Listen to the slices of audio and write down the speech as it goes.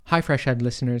Hi FreshEd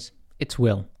listeners, it's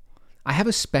Will. I have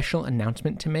a special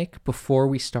announcement to make before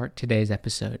we start today's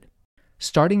episode.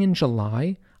 Starting in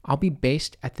July, I'll be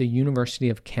based at the University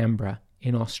of Canberra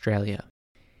in Australia.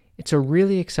 It's a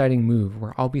really exciting move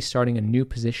where I'll be starting a new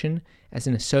position as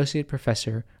an Associate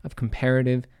Professor of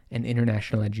Comparative and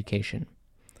International Education.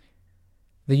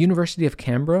 The University of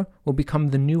Canberra will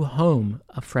become the new home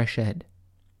of FreshEd.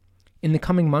 In the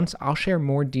coming months, I'll share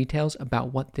more details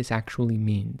about what this actually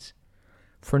means.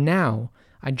 For now,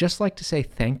 I'd just like to say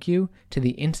thank you to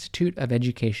the Institute of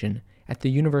Education at the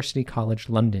University College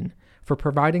London for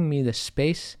providing me the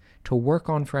space to work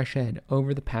on FreshEd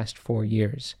over the past 4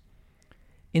 years.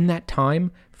 In that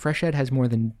time, FreshEd has more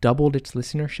than doubled its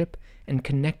listenership and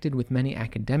connected with many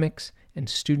academics and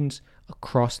students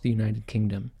across the United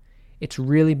Kingdom. It's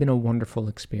really been a wonderful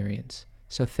experience,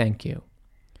 so thank you.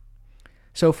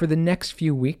 So for the next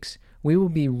few weeks, we will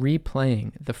be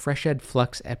replaying the FreshEd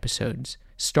Flux episodes,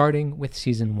 starting with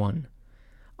Season 1.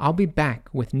 I'll be back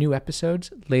with new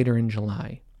episodes later in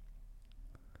July.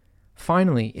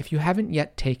 Finally, if you haven't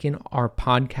yet taken our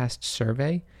podcast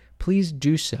survey, please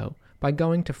do so by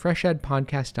going to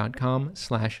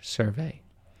freshedpodcast.com/survey.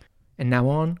 And now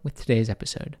on with today's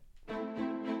episode.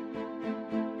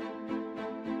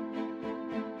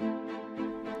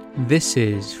 This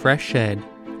is FreshEd,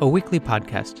 a weekly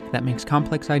podcast that makes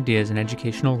complex ideas in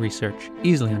educational research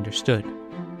easily understood.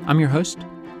 I'm your host,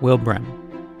 Will Brem.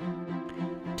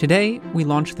 Today, we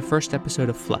launch the first episode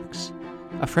of Flux,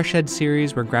 a FreshEd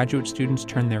series where graduate students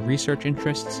turn their research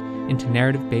interests into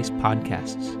narrative-based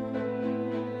podcasts.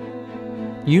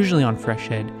 Usually on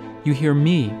FreshEd, you hear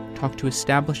me talk to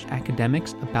established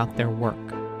academics about their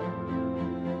work.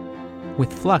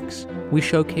 With Flux, we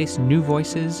showcase new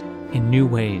voices in new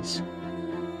ways.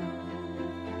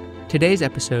 Today's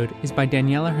episode is by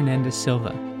Daniela Hernández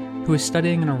Silva, who is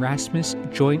studying an Erasmus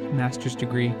Joint Master's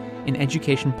degree in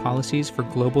Education Policies for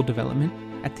Global Development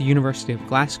at the University of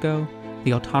Glasgow,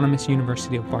 the Autonomous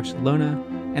University of Barcelona,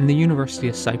 and the University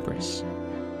of Cyprus.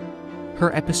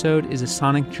 Her episode is a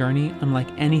sonic journey unlike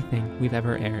anything we've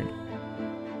ever aired.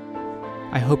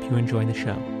 I hope you enjoy the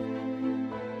show.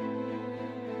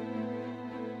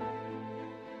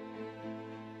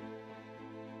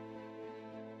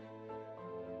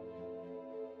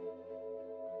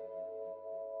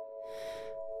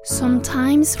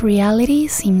 Sometimes reality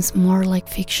seems more like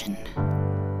fiction.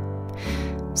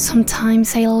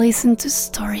 Sometimes I listen to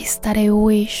stories that I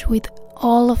wish with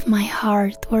all of my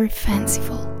heart were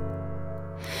fanciful.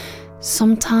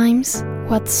 Sometimes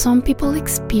what some people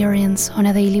experience on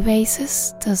a daily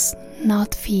basis does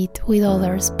not fit with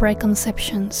others'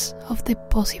 preconceptions of the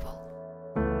possible.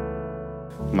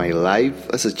 My life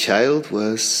as a child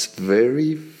was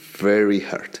very, very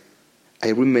hard. I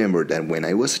remember that when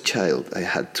I was a child, I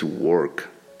had to work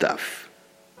tough.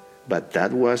 But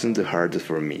that wasn't the hardest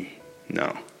for me,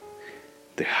 no.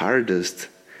 The hardest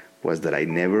was that I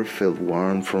never felt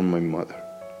warm from my mother.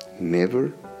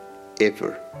 Never,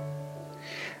 ever.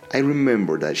 I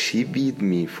remember that she beat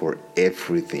me for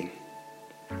everything.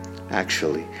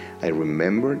 Actually, I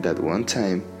remember that one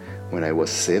time when I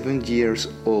was 7 years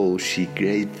old, she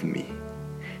grazed me.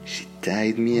 She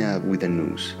tied me up with a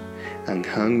noose and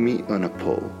hung me on a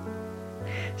pole.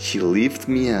 She lifted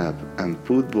me up and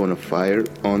put bonfire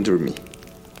under me.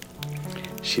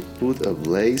 She put a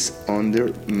blaze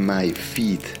under my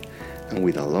feet, and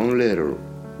with a long leather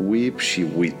whip she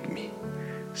whipped me.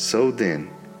 So then,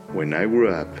 when I grew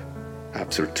up,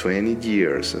 after 20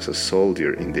 years as a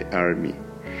soldier in the army,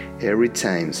 every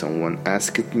time someone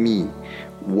asked me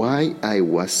why I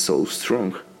was so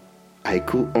strong, I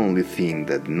could only think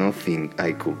that nothing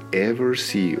I could ever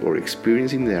see or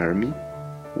experience in the army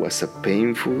was as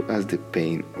painful as the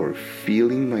pain or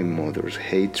feeling my mother's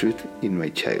hatred in my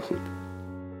childhood.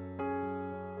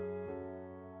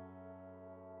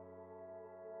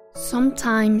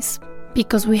 Sometimes,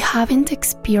 because we haven't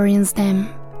experienced them,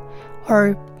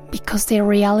 or because the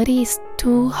reality is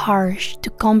too harsh to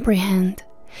comprehend,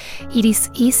 it is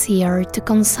easier to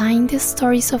consign the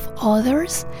stories of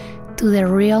others to the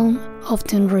realm of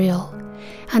the unreal,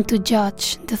 and to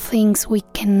judge the things we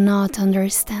cannot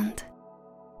understand.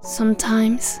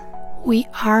 Sometimes, we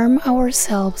arm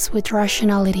ourselves with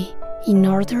rationality in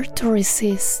order to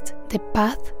resist the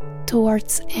path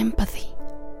towards empathy.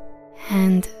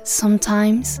 And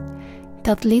sometimes,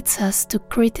 that leads us to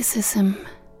criticism,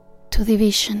 to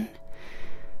division,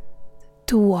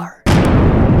 to war.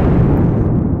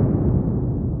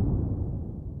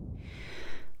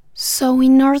 So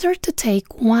in order to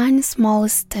take one small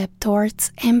step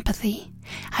towards empathy,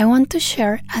 I want to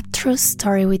share a true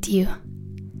story with you.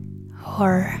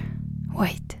 Or,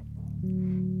 wait,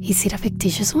 Is it a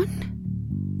fictitious one?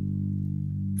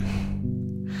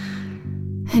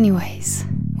 Anyways,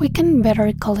 we can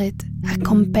better call it a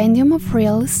compendium of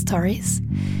real stories,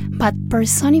 but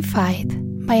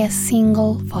personified by a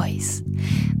single voice,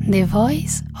 the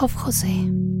voice of Jose.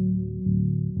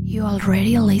 You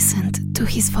already listened to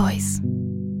his voice.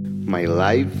 My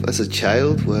life as a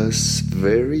child was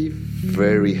very,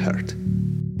 very hard.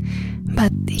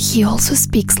 But he also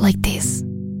speaks like this.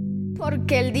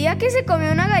 Porque el día que se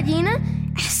comió una gallina,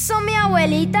 eso mi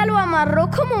abuelita lo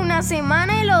amarró como una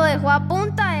semana y lo dejó a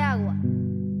punta de agua.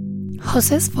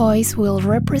 Jose's voice will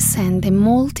represent the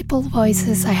multiple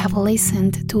voices I have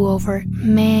listened to over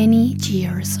many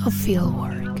years of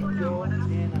fieldwork.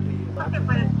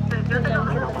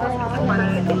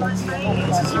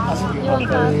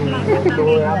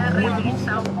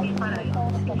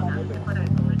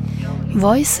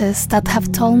 Voices that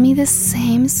have told me the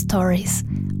same stories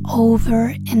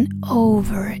over and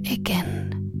over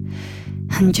again.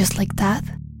 And just like that,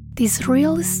 these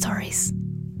real stories,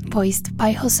 voiced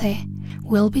by Jose,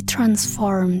 will be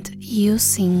transformed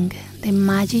using the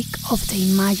magic of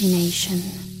the imagination.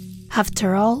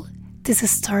 After all, this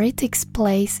story takes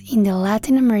place in the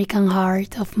Latin American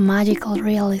heart of magical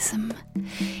realism,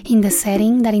 in the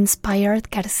setting that inspired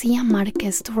Garcia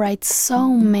Marquez to write so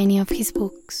many of his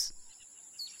books.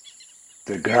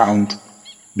 The ground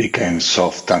became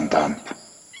soft and damp,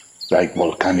 like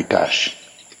volcanic ash,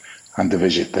 and the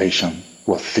vegetation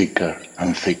was thicker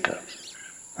and thicker,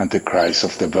 and the cries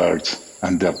of the birds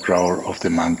and the uproar of the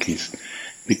monkeys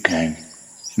became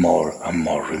more and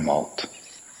more remote,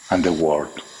 and the world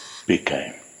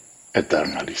became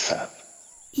eternally sad.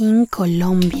 In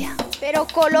Colombia. Pero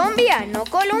Colombia, no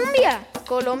Colombia.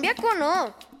 Colombia con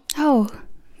O. Oh,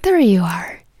 there you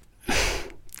are.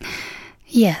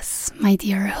 Yes, my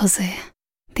dear Jose.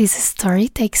 This story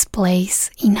takes place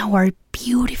in our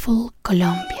beautiful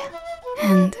Colombia.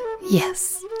 And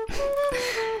yes,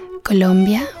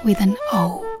 Colombia with an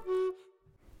O.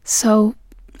 So,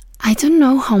 I don't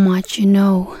know how much you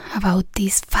know about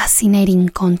this fascinating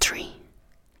country.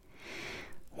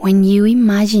 When you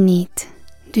imagine it,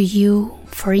 do you,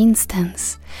 for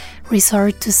instance,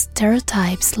 resort to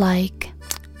stereotypes like,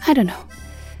 I don't know,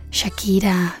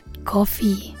 Shakira,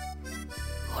 coffee,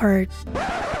 or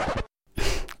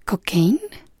cocaine?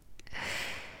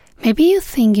 Maybe you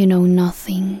think you know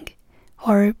nothing,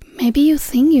 or maybe you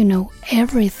think you know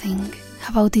everything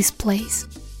about this place.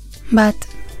 But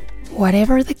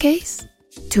whatever the case,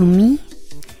 to me,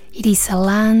 it is a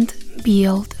land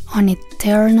built on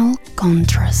eternal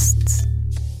contrasts.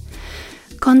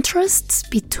 Contrasts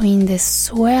between the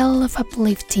swell of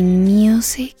uplifting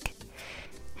music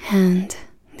and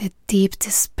the deep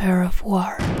despair of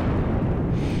war.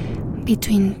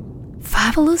 Between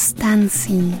fabulous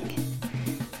dancing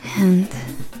and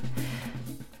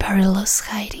perilous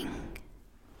hiding.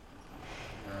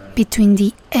 Between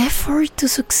the effort to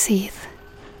succeed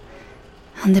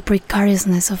and the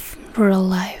precariousness of rural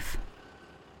life.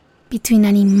 Between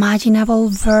unimaginable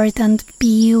verdant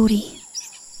beauty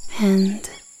and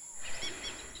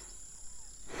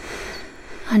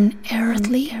an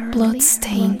earthly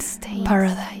blood-stained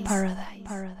paradise.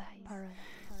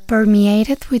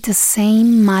 Permeated with the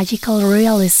same magical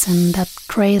realism that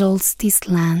cradles this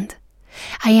land,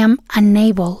 I am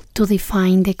unable to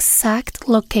define the exact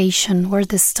location where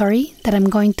the story that I'm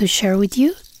going to share with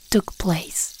you took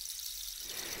place.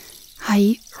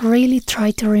 I really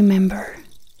try to remember.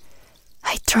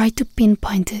 I try to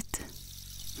pinpoint it,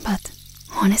 but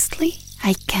honestly,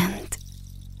 I can't.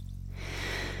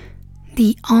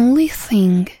 The only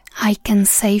thing I can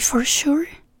say for sure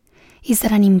is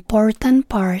that an important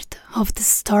part of the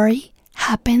story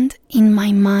happened in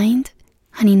my mind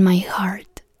and in my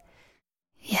heart.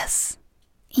 Yes,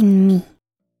 in me.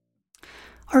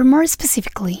 Or more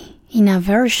specifically, in a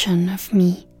version of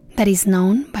me that is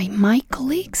known by my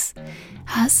colleagues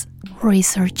as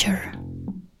researcher.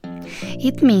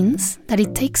 It means that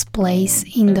it takes place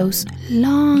in those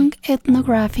long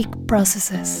ethnographic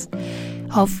processes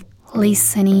of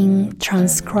listening,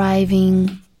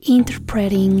 transcribing,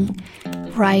 interpreting,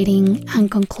 writing,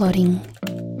 and concluding.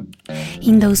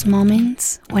 In those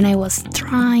moments when I was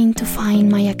trying to find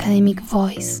my academic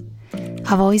voice,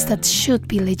 a voice that should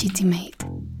be legitimate,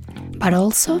 but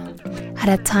also at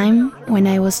a time when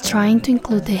I was trying to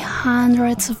include the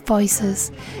hundreds of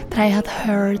voices that I had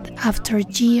heard after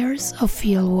years of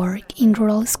fieldwork in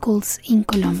rural schools in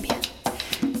Colombia.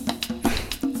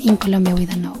 In Colombia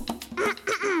with an O.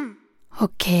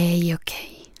 Okay.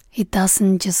 It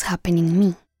doesn't just happen in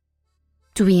me.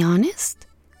 To be honest,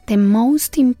 the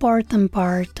most important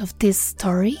part of this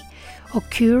story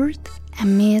occurred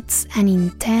amidst an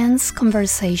intense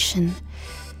conversation,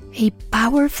 a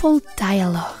powerful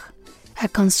dialogue, a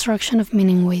construction of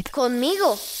meaning with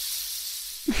Conmigo.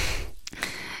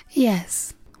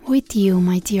 Yes, with you,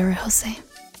 my dear Jose.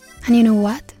 And you know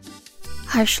what?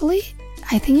 Actually,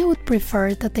 I think I would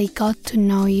prefer that they got to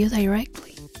know you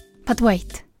directly. But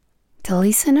wait, the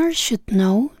listener should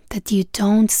know that you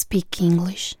don't speak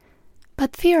English.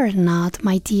 But fear not,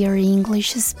 my dear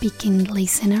English-speaking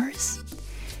listeners.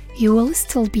 You will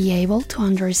still be able to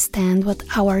understand what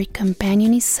our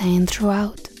companion is saying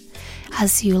throughout,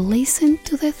 as you listen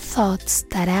to the thoughts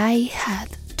that I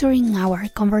had during our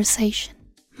conversation.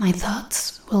 My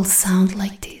thoughts will sound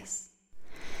like this.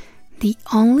 The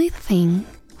only thing,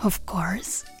 of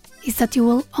course, is that you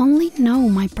will only know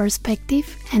my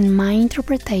perspective and my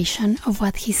interpretation of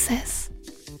what he says.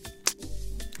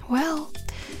 Well,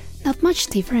 not much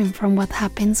different from what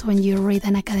happens when you read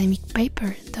an academic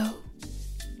paper, though.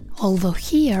 Although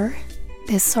here,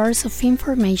 the source of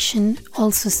information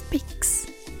also speaks.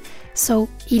 So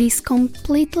it is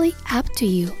completely up to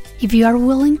you if you are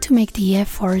willing to make the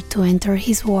effort to enter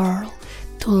his world,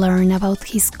 to learn about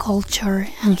his culture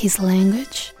and his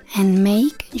language, and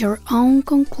make your own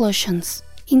conclusions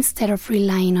instead of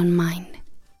relying on mine.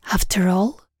 After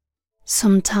all,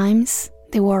 sometimes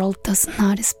the world does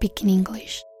not speak in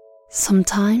English.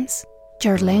 Sometimes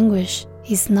your language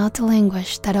is not the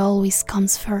language that always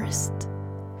comes first.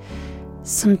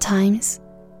 Sometimes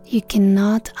you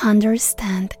cannot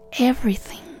understand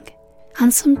everything,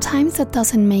 and sometimes that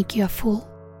doesn't make you a fool.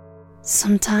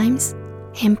 Sometimes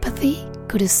empathy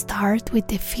could start with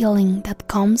the feeling that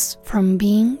comes from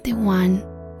being the one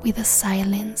with a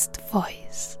silenced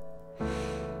voice.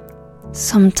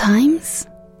 Sometimes.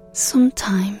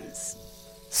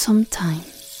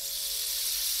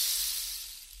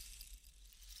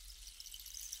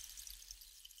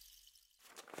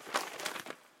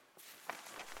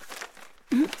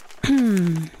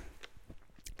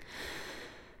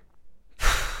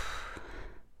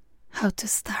 How to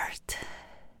start?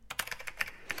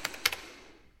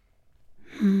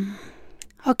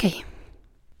 Okay.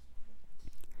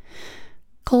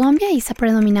 Colombia is a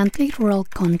predominantly rural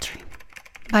country.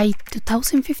 By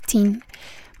 2015,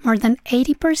 more than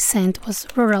 80% was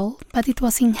rural, but it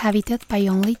was inhabited by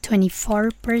only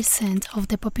 24% of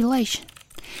the population.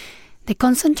 The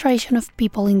concentration of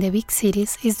people in the big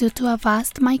cities is due to a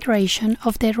vast migration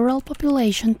of the rural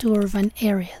population to urban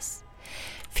areas.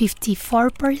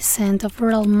 54% of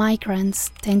rural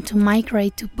migrants tend to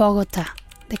migrate to Bogota,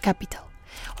 the capital,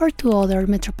 or to other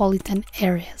metropolitan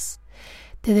areas.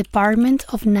 The Department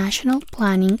of National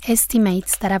Planning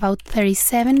estimates that about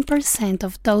 37%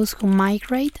 of those who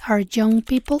migrate are young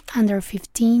people under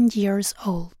 15 years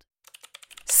old.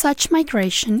 Such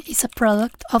migration is a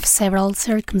product of several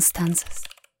circumstances.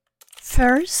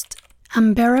 First,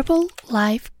 unbearable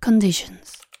life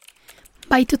conditions.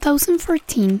 By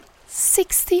 2014,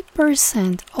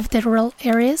 60% of the rural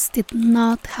areas did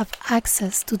not have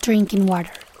access to drinking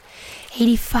water.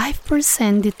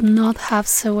 85% did not have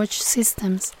sewage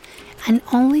systems, and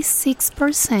only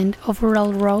 6% of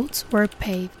rural roads were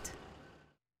paved.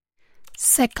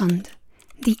 Second,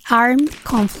 the armed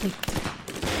conflict.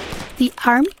 The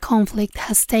armed conflict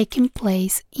has taken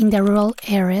place in the rural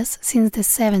areas since the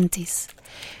 70s,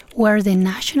 where the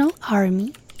National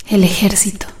Army, el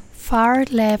Ejército,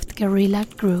 far-left guerrilla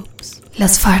groups,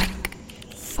 las FARC,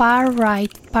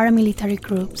 far-right paramilitary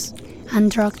groups, and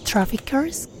drug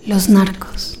traffickers, los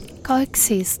narcos,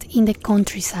 coexist in the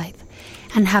countryside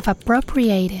and have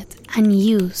appropriated and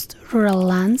used rural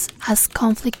lands as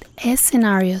conflict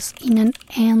scenarios in an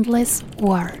endless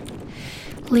war,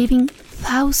 leaving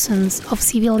thousands of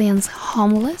civilians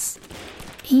homeless,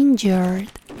 injured,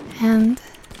 and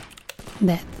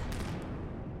dead.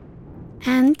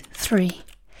 And 3.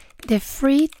 The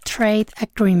Free Trade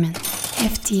Agreement,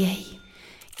 FTA.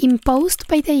 Imposed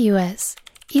by the US,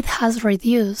 it has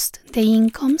reduced the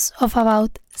incomes of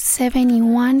about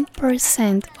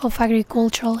 71% of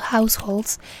agricultural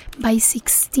households by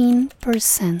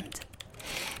 16%.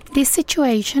 This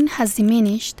situation has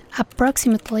diminished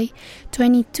approximately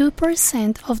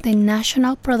 22% of the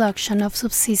national production of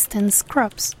subsistence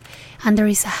crops, and there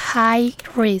is a high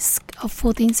risk of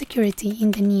food insecurity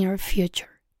in the near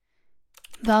future.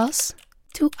 Thus,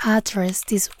 to address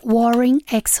this worrying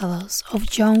exodus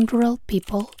of young rural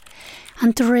people,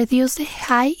 and to reduce the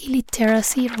high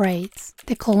illiteracy rates,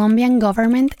 the Colombian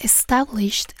government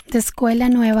established the Escuela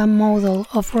Nueva model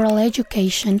of rural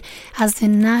education as the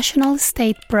national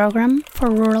state program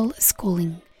for rural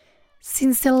schooling.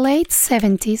 Since the late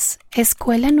 70s,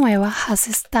 Escuela Nueva has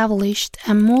established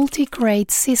a multi-grade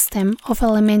system of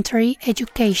elementary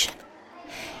education.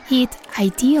 It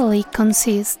ideally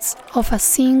consists of a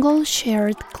single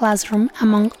shared classroom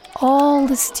among all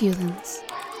the students,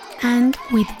 and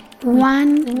with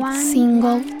one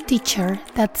single teacher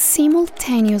that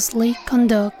simultaneously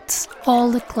conducts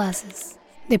all the classes.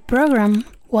 The program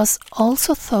was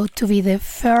also thought to be the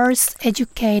first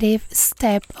educative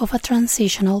step of a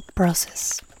transitional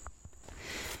process.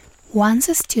 Once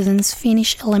students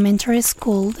finish elementary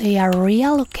school, they are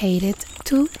reallocated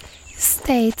to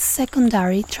state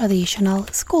secondary traditional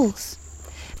schools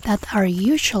that are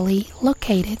usually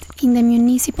located in the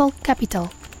municipal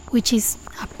capital, which is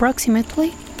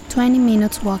approximately 20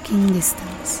 minutes walking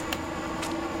distance.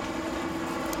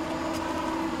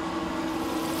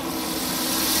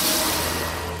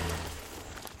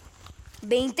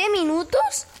 ¿20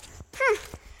 minutos?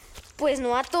 Pues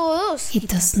no a todos.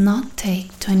 It does not take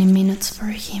 20 minutes for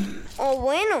him. O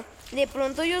bueno, de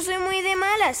pronto yo soy muy de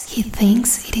malas. He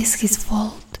thinks it is his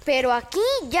fault. Pero aquí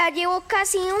ya llevo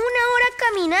casi 1 hora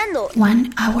caminando.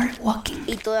 1 hour walking.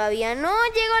 Y todavía no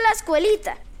llego a la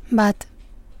escuelita. But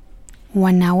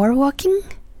 1 hour walking?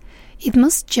 It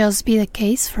must just be the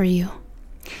case for you.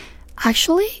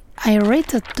 Actually, I read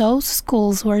that those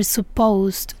schools were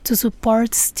supposed to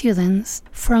support students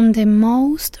from the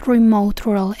most remote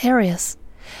rural areas,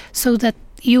 so that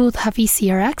you would have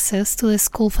easier access to the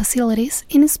school facilities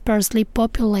in sparsely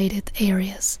populated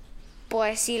areas.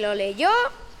 Pues si lo leyó,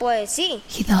 pues sí.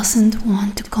 He doesn't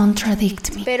want to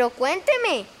contradict me. Pero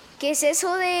cuénteme, ¿qué es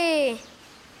eso de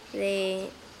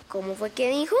 ¿cómo fue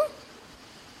que dijo?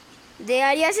 ¿De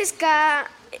áreas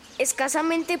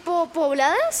escasamente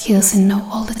pobladas? He doesn't know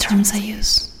all the terms I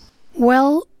use.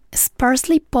 Well,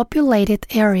 sparsely populated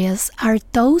areas are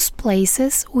those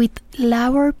places with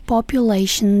lower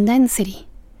population density.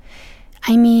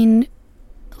 I mean,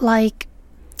 like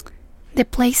the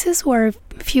places where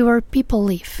fewer people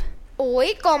live.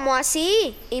 Uy, ¿cómo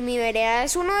así? ¿Y mi vereda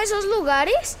es uno de esos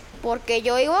lugares? Porque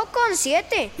yo vivo con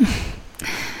 7.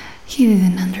 He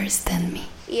didn't understand me.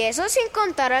 Y eso sin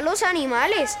contar a los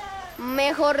animales.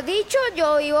 Mejor dicho,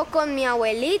 yo vivo con mi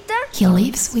abuelita. He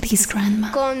lives with his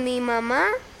grandma. Con mi mamá,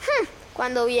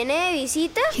 cuando viene de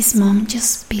visita. His mom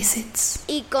just visits.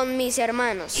 Y con mis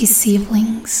hermanos. His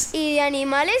siblings. Y de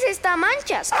animales está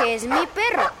Manchas, que es mi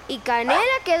perro. Y Canela,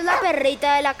 que es la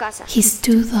perrita de la casa. His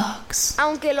 2 dogs.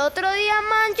 Aunque el otro día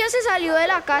Manchas se salió de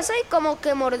la casa y como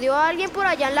que mordió a alguien por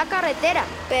allá en la carretera.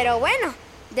 Pero bueno,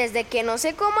 desde que no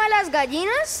se coma las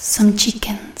gallinas, some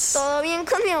chickens. Todo bien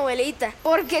con mi abuelita.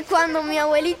 Porque cuando mi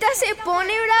abuelita se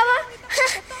pone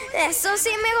brava, eso sí,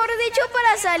 mejor dicho,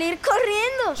 para salir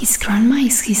corriendo. His grandma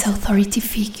is his authority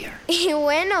figure. Y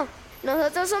bueno,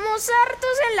 nosotros somos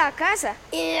hartos en la casa.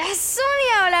 Y eso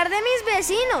ni hablar de mis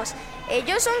vecinos.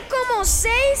 Ellos son como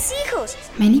 6 hijos.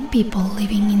 Many people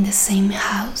living in the same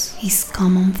house is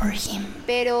common for him.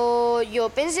 Pero yo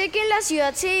pensé que en la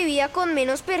ciudad se vivía con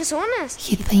menos personas.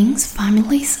 He thinks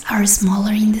families are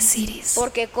smaller in the cities.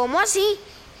 Porque ¿cómo así?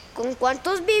 ¿Con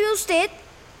cuántos vive usted?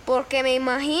 Porque me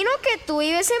imagino que tú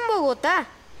vives en Bogotá.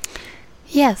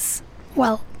 Yes,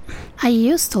 well, I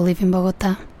used to live in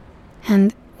Bogotá.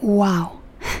 And wow,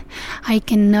 I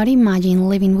cannot imagine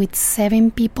living with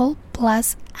 7 people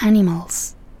plus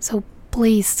animals. So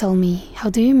please tell me, how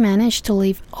do you manage to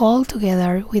live all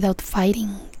together without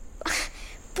fighting?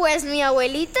 Pues mi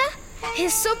abuelita,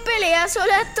 eso pelea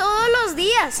sola todos los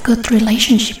días. Good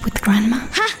relationship with grandma.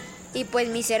 ¡Ja! Y pues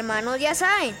mis hermanos ya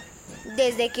saben,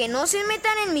 desde que no se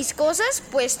metan en mis cosas,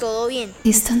 pues todo bien.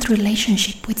 Distant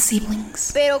relationship with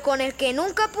siblings. Pero con el que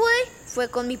nunca pude fue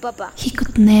con mi papá. He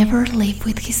could never live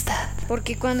with his dad.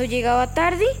 Porque cuando llegaba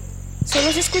tarde,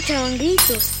 solo se escuchaban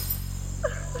gritos.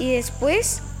 Y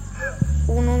después,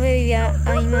 uno veía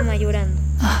a mi mamá llorando.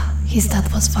 His dad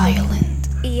was violent.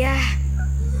 Y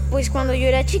pues cuando yo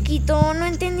era chiquito no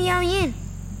entendía bien.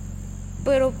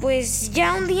 Pero pues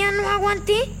ya un día no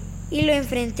aguanté y lo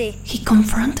enfrenté. He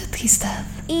confronted his dad.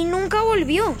 Y nunca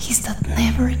volvió. His dad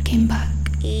never came back.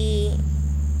 Y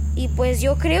pues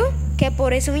yo creo que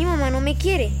por eso mi mamá no me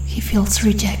quiere. He feels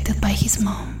rejected by his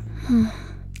mom.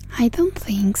 I don't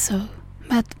think so.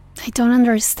 But I don't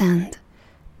understand.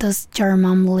 Does your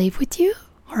mom live with you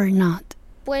or not?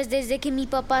 Pues desde que mi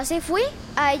papá se fue,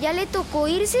 a ella le tocó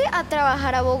irse a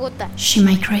trabajar a Bogotá. She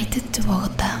migrated to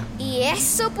Bogotá. Y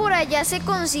eso por allá se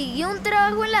consiguió un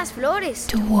trabajo en Las Flores.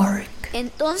 To work.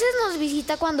 Entonces nos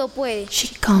visita cuando puede.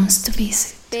 She comes to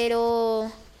visit.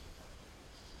 Pero...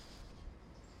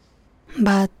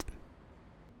 But...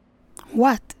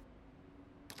 what?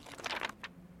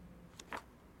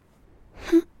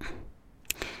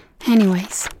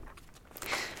 Anyways,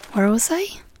 where was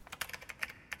I?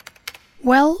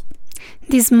 Well,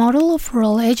 This model of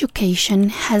rural education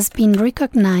has been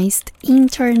recognized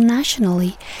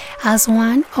internationally as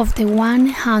one of the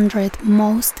 100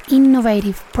 most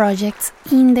innovative projects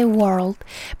in the world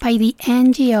by the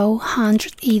NGO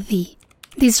 100ED.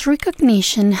 This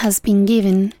recognition has been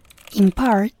given, in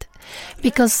part,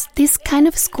 because these kind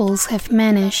of schools have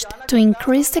managed to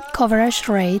increase the coverage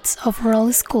rates of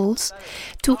rural schools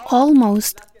to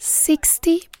almost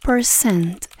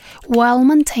 60% while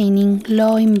maintaining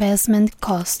low investment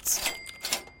costs.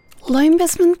 Low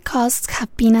investment costs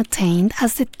have been attained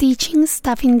as the teaching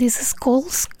staff in these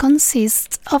schools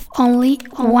consists of only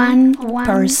one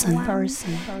person.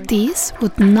 This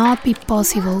would not be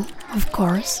possible, of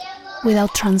course,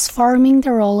 without transforming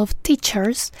the role of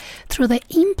teachers through the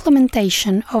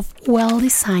implementation of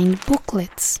well-designed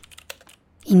booklets.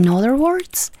 In other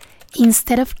words,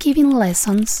 instead of giving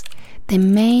lessons, the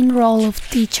main role of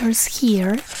teachers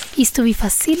here is to be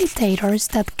facilitators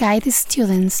that guide the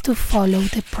students to follow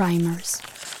the primers.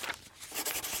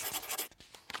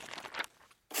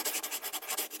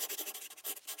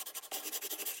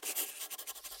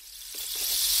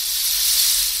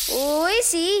 Uy,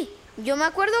 sí. Yo me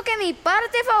acuerdo que mi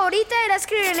parte favorita era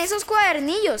escribir en esos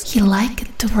cuadernillos. He liked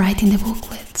to write in the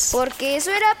booklets. Porque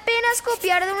eso era apenas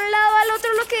copiar de un lado al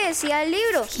otro lo que decía el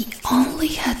libro. He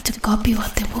only had to copy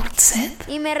what the book said.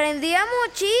 Y me rendía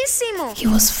muchísimo. He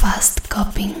was fast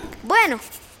copying. Bueno,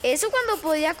 eso cuando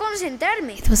podía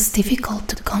concentrarme. It was difficult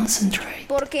to concentrate.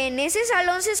 Porque en ese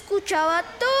salón se escuchaba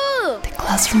todo. The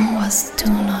classroom was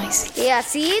too noisy. Y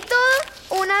así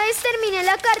todo, una vez terminé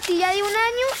la cartilla de un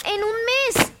año en un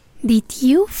mes. Did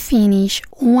you finish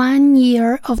 1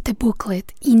 year of the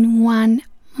booklet in 1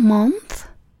 month?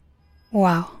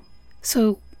 Wow.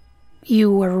 So you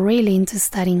were really into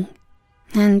studying.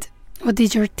 And what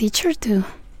did your teacher do?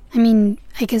 I mean,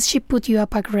 I guess she put you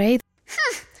up a grade.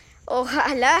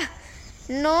 Ojalá.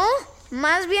 No,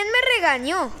 más bien me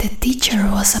regañó. The teacher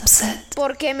was upset.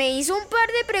 Porque me hizo un par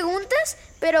de preguntas,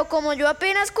 pero como yo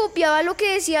apenas copiaba lo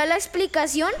que decía la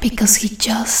explicación, Because he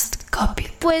just copied.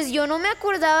 pues yo no me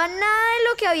acordaba nada de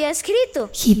lo que había escrito.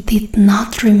 He did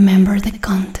not remember the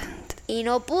content. Y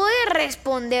no pude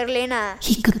responderle nada.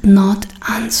 He could not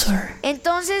answer.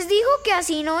 Entonces dijo que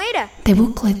así no era. The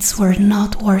booklets were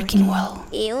not working well.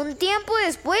 Y un tiempo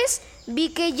después vi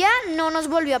que ya no nos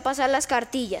volvió a pasar las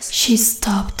cartillas. She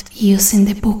stopped using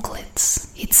the booklets.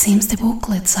 It seems the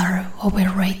booklets are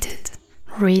overrated.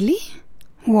 Really?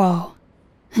 Wow.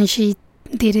 And she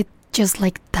did it just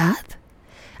like that?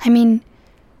 I mean,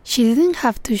 she didn't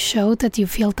have to show that you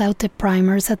filled out the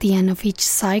primers at the end of each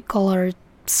cycle or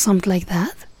something like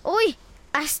that? Uy,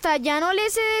 hasta ya no le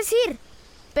sé decir.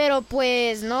 Pero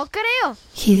pues no creo.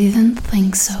 He didn't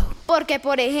think so. Porque,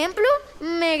 por ejemplo,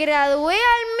 me gradué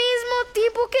al mismo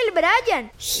tipo que el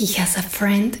Brian. He has a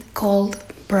friend called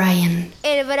Brian.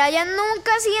 El Brian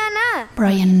nunca hacía nada.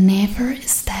 Brian never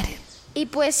studied. Y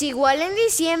pues igual en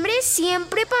diciembre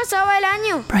siempre pasaba el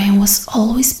año. Brian was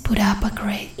always put up a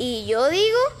grade. Y yo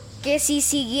digo que si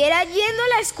siguiera yendo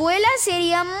a la escuela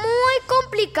sería muy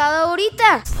complicado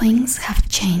ahorita. Things have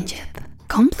changed.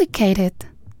 Complicated.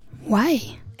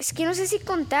 Why? Es que no sé si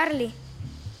contarle.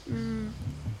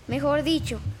 Mejor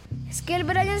dicho, es que el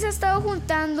Brian se ha estado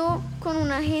juntando con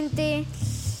una gente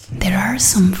There are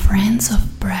some friends of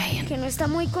Brian. que no está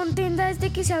muy contenta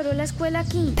desde que se abrió la escuela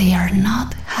aquí. They are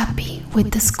not happy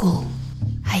with the school.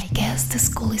 I guess the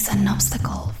school is an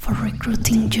obstacle for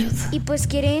recruiting youth. Y pues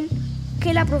quieren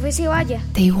que la profe se vaya.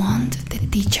 They want the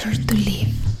teacher to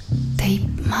leave. They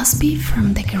must be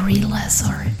from the guerrillas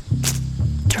or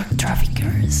drug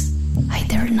traffickers. I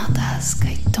dare not ask.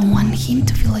 I don't want him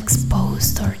to feel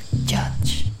exposed or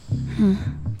judged.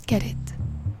 Get it.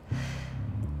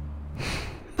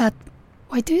 But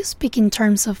why do you speak in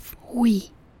terms of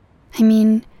we? I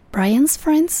mean, Brian's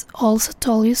friends also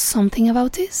told you something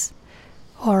about this?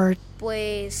 Or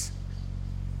Pues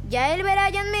ya el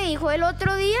Brian me dijo el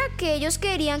otro día que ellos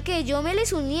querían que yo me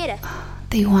les uniera.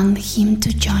 they want him to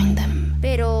join them?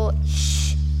 Pero,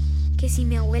 que si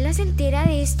mi abuela se entera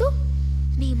de esto,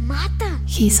 me mata.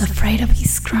 He is afraid of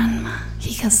his grandma.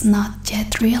 He has not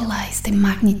yet realized the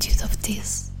magnitude of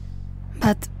this.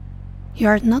 But you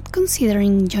are not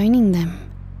considering joining them,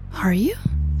 are you?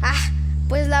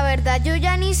 Pues la verdad yo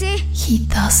ya ni sé. He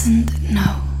doesn't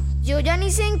know. Yo ya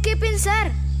ni sé en qué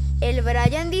pensar. El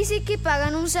Brian dice que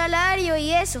pagan un salario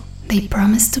y eso. They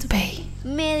promise to pay.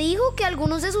 Me dijo que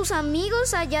algunos de sus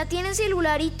amigos allá tienen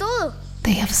celular y todo.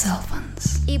 They have cell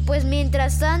phones. Y pues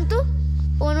mientras tanto,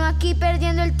 uno aquí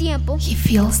perdiendo el tiempo. He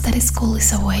feels that school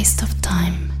is a waste of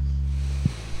time.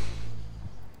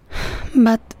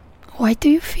 But why do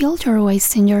you feel you're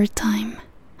wasting your time?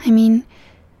 I mean,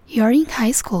 You're in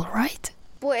high school, right?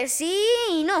 Pues sí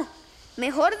y no.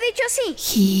 Mejor dicho sí.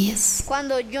 He is.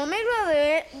 Cuando yo me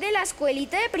gradué de la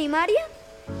escuelita de primaria,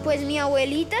 pues mi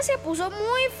abuelita se puso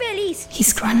muy feliz.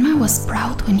 His grandma was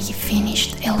proud when he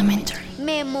finished elementary.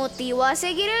 Me motivó a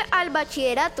seguir al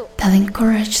bachillerato. That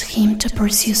encouraged him to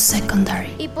pursue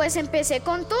secondary. Y pues empecé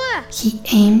con toda. He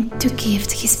aimed to give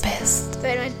his best.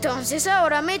 Pero entonces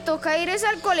ahora me toca ir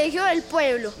al colegio del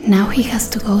pueblo. Now he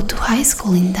has to go to high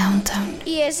school in downtown.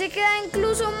 Y ese queda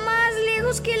incluso más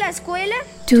lejos que la escuela.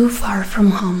 Too far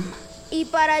from home. Y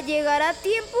para llegar a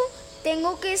tiempo,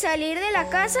 tengo que salir de la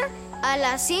casa a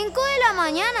las 5 de la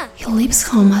mañana. He leaves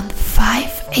home at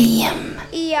 5 a.m.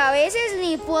 Y a veces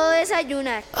ni puedo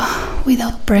desayunar.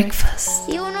 Without breakfast.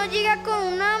 Y uno llega con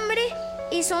un hambre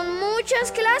y son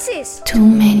muchas clases. Too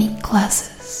many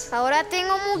classes. Ahora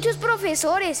tengo muchos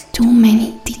profesores. Too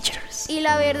many teachers. Y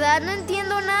la verdad no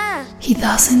entiendo nada. He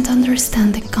doesn't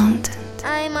understand the content.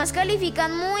 Además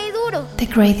califican muy duro. The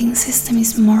grading system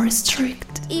is more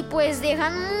strict. Y pues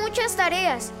dejan muchas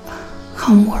tareas.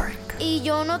 Homework. Y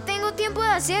yo no tengo tiempo de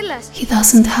hacerlas. He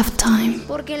doesn't have time.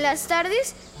 Porque en las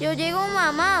tardes yo llego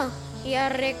mamado y a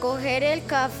recoger el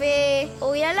café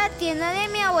o ir a la tienda de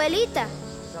mi abuelita.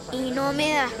 Y no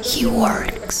me da. He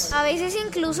works. A veces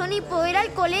incluso ni puedo ir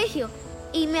al colegio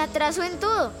y me atraso en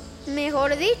todo.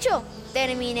 Mejor dicho,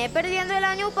 terminé perdiendo el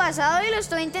año pasado y lo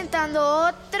estoy intentando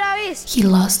otra vez. He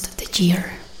lost the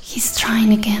year. He's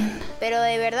trying again. Pero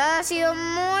de verdad ha sido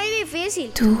muy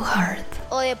difícil. Too hard.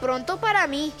 O de pronto para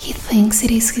mí. He thinks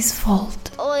it is his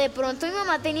fault. O de pronto mi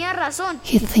mamá tenía razón.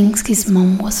 He thinks his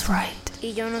mom was right.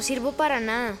 Y yo no sirvo para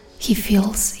nada. He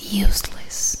feels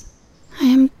useless.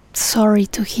 I am sorry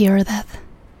to hear that.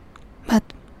 But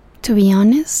to be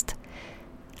honest,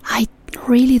 I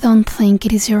really don't think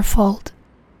it is your fault.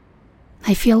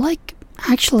 I feel like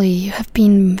actually you have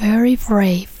been very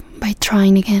brave by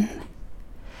trying again.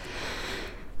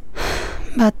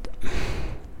 But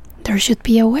there should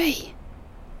be a way.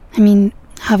 I mean,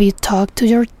 have you talked to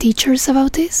your teachers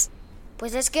about this?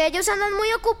 Pues es que ellos andan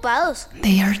muy ocupados.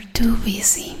 They are too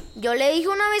busy. Yo le dije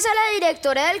una vez a la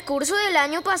directora del curso del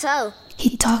año pasado.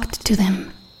 He talked to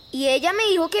them. Y ella me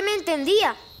dijo que me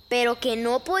entendía, pero que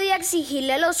no podía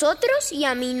exigirle a los otros y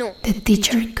a mí no. The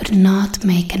teacher could not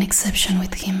make an exception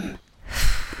with him.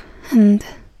 And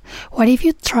what if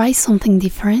you try something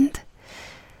different?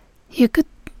 You could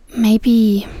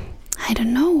maybe, I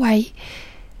don't know, why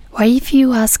if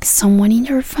you ask someone in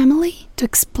your family to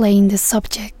explain the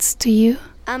subjects to you?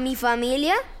 ¿A mi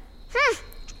familia?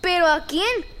 ¿Pero a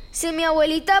quién? Si mi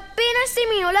abuelita apenas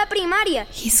terminó la primaria.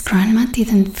 His grandma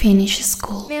didn't finish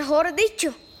school. Mejor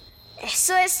dicho,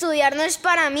 eso de estudiar no es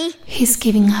para mí. He's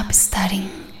giving up studying.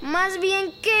 Más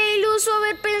bien, qué iluso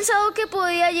haber pensado que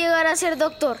podía llegar a ser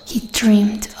doctor. He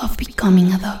dreamed of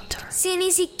becoming a doctor. Si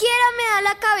ni siquiera me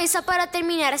da la cabeza para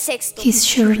terminar sexto. He's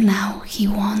sure now he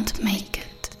won't make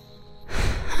it.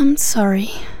 I'm sorry.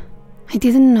 I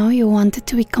didn't know you wanted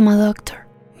to become a doctor.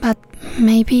 But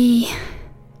maybe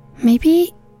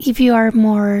if you are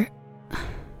more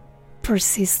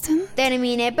persistent.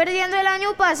 Terminé perdiendo el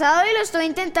año pasado y lo estoy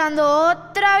intentando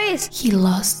otra vez. He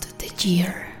lost the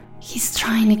year. He's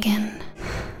trying again.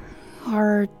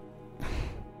 Or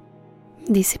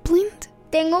disciplined?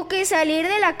 Tengo que salir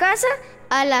de la casa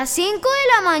a las 5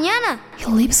 de la mañana. He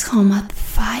leaves home at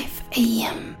 5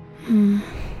 a.m.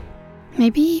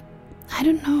 Maybe, I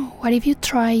don't know, what if you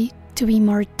try to be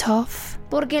more tough?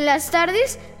 Porque en las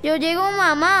tardes yo llego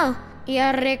mamado y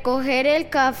a recoger el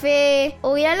café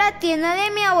o ir a la tienda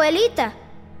de mi abuelita.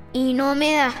 Y no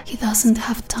me da. He doesn't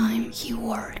have time. He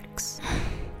works.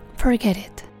 Forget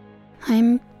it.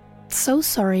 I'm so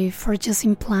sorry for just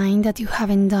implying that you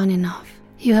haven't done enough.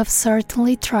 You have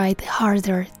certainly tried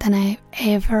harder than I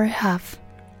ever have.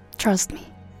 Trust me.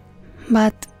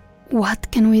 But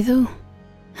what can we do?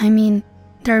 I mean,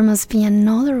 there must be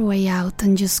another way out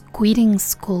than just quitting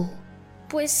school.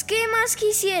 Pues, ¿qué más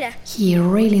quisiera? He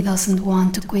really doesn't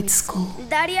want to quit school.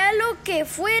 Daría lo que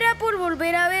fuera por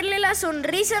volver a verle la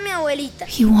sonrisa a mi abuelita.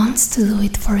 He wants to do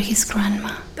it for his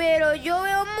grandma. Pero yo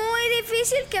veo muy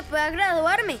difícil que pueda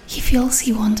graduarme. He feels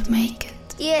he won't make it.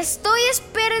 Y estoy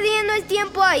perdiendo el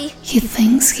tiempo ahí. He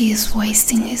thinks he is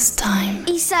wasting his time.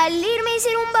 Y salirme y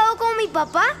ser un vago como mi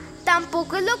papá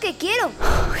tampoco es lo que quiero.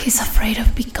 He's afraid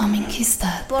of becoming his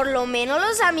dad. Por lo menos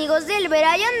los amigos del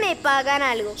Brian me pagan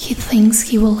algo. He thinks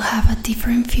he will have a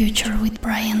different future with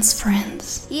Brian's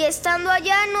friends. Y estando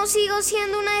allá no sigo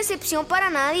siendo una decepción para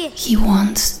nadie. He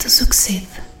wants to succeed.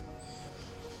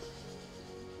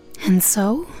 And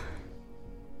so?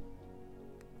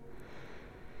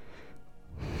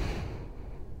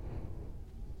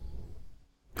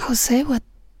 Jose, what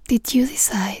did you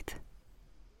decide?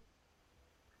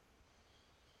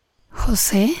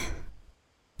 Jose?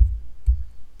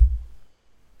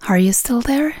 Are you still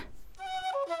there?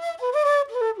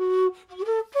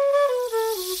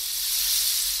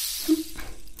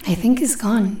 I think he's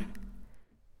gone.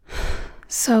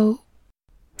 So,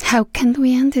 how can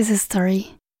we end this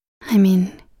story? I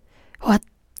mean, what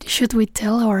should we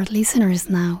tell our listeners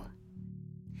now?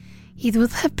 It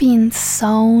would have been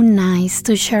so nice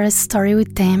to share a story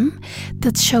with them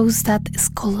that shows that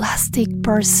scholastic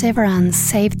perseverance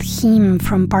saved him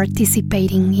from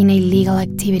participating in illegal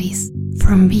activities,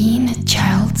 from being a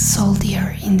child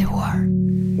soldier in the war.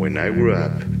 When I grew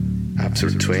up,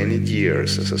 after 20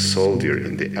 years as a soldier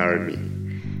in the army.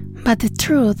 But the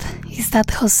truth is that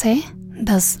Jose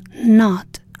does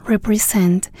not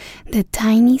represent the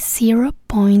tiny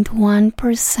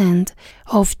 0.1%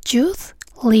 of youth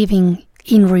living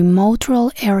in remote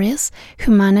rural areas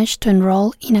who manage to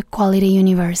enroll in a quality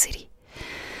university.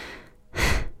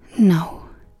 No.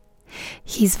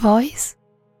 His voice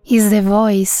is the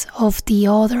voice of the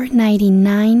other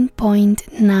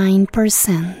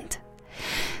 99.9%.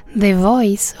 The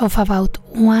voice of about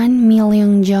 1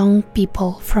 million young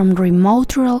people from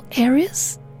remote rural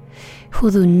areas who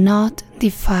do not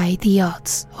defy the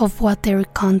odds of what their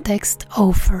context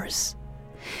offers.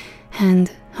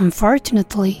 And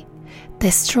unfortunately,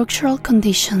 the structural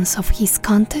conditions of his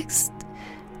context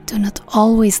do not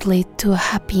always lead to a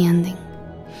happy ending.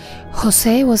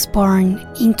 Jose was born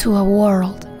into a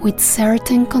world with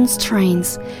certain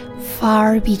constraints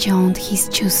far beyond his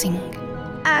choosing.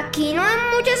 Aquí no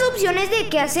hay muchas opciones de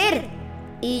qué hacer.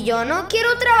 Y yo no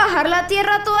quiero trabajar la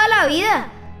tierra toda la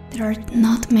vida. There are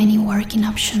not many working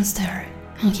options there,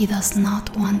 and he does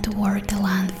not want to work the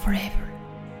land forever.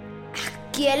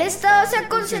 Aquí el Estado se ha Concentrado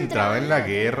concentrado en la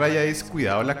guerra y ha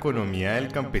descuidado la economía del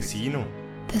campesino.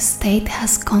 The state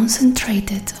has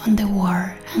concentrated on the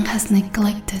war and has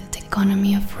neglected the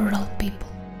economy of rural people.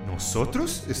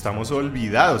 Nosotros estamos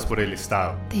olvidados por el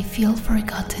Estado. They feel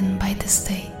forgotten by the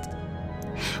state.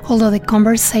 Although the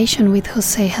conversation with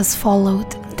Jose has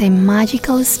followed the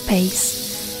magical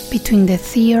space between the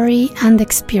theory and the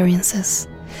experiences,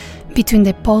 between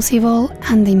the possible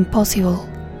and the impossible,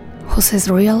 Jose's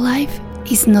real life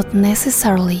is not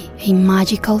necessarily a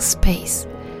magical space.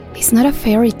 It's not a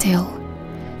fairy tale.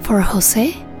 For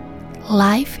Jose,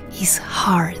 life is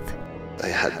hard. I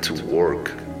had to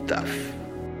work tough.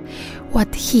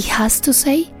 What he has to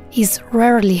say is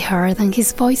rarely heard and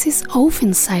his voice is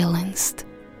often silenced.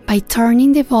 By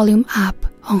turning the volume up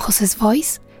on Jose's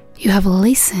voice, you have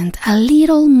listened a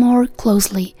little more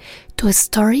closely to a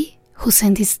story whose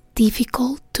end is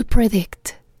difficult to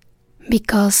predict.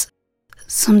 Because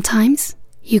sometimes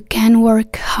you can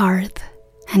work hard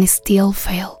and still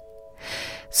fail.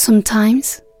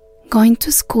 Sometimes going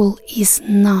to school is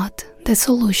not the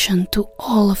solution to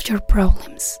all of your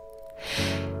problems.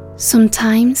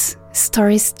 Sometimes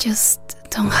stories just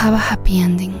don't have a happy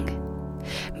ending.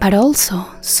 But also,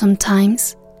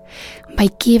 sometimes, by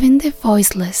giving the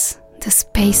voiceless the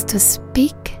space to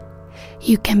speak,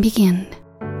 you can begin,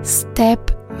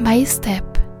 step by step,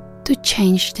 to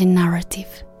change the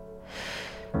narrative.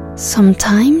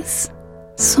 Sometimes.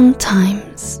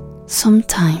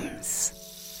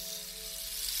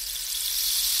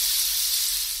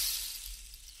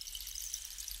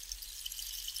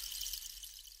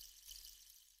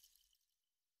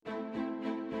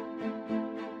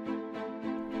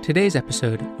 Today's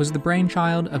episode was the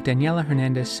brainchild of Daniela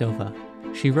Hernández Silva.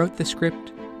 She wrote the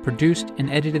script, produced and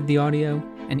edited the audio,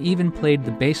 and even played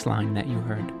the bass line that you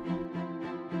heard.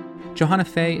 Johanna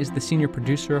Fay is the senior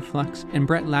producer of Flux, and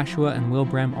Brett Lashua and Will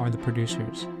Brem are the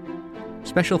producers.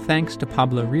 Special thanks to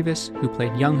Pablo Rivas, who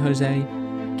played young Jose,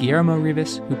 Guillermo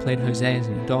Rivas, who played Jose as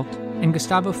an adult, and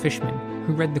Gustavo Fishman,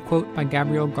 who read the quote by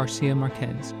Gabriel Garcia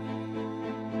Marquez.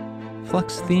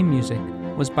 Flux theme music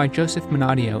was by Joseph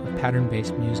Menadio of Pattern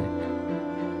Based Music.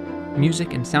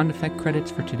 Music and sound effect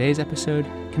credits for today's episode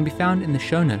can be found in the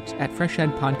show notes at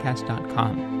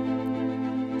freshedpodcast.com.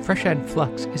 FreshEd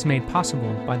Flux is made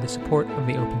possible by the support of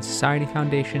the Open Society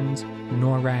Foundations,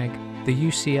 NORAG, the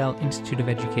UCL Institute of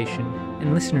Education,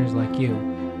 and listeners like you.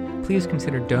 Please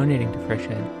consider donating to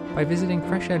FreshEd by visiting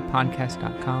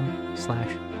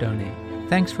freshedpodcast.com/donate.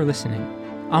 Thanks for listening.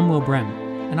 I'm Will Brem,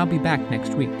 and I'll be back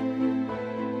next week.